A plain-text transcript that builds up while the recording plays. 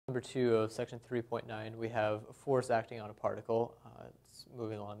Number 2 of section 3.9, we have a force acting on a particle. It's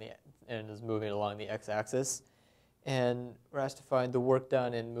moving along the x-axis, and we're asked to find the work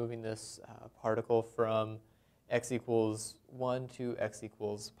done in moving this particle from x equals 1 to x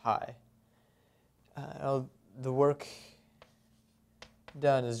equals pi. The work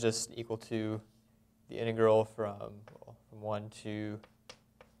done is just equal to the integral from 1 to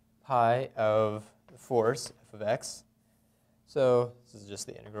pi of the force, f of x. So this is just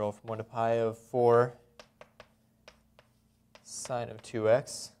the integral from 1 to pi of 4 sine of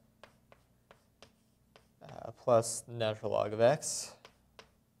 2x plus the natural log of x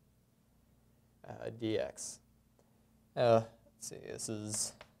dx. Let's see, this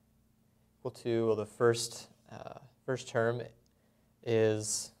is equal to, well, the first term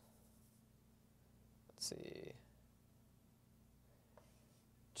is, let's see,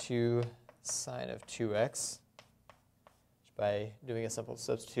 2 sine of 2x. By doing a simple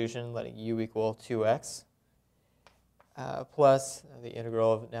substitution, letting u equal 2x, plus the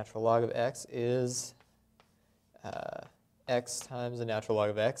integral of natural log of x is x times the natural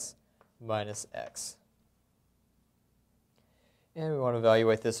log of x minus x. And we want to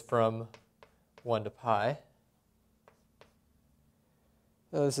evaluate this from 1 to pi.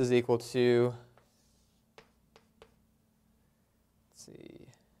 So this is equal to, let's see,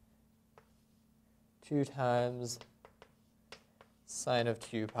 2 times sine of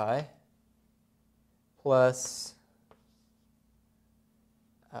 2 pi plus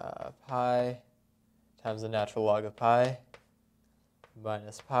pi times the natural log of pi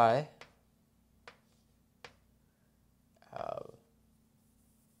minus pi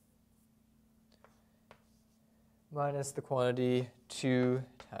minus the quantity 2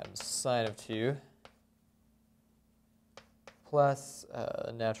 times sine of 2 plus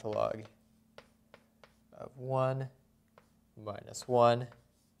natural log of 1 minus 1.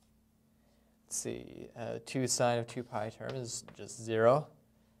 Let's see, 2 sine of 2 pi term is just 0.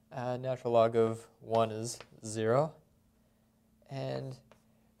 Natural log of 1 is 0. And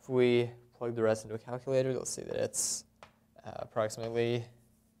if we plug the rest into a calculator, you'll see that it's approximately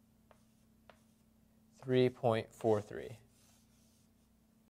 3.43.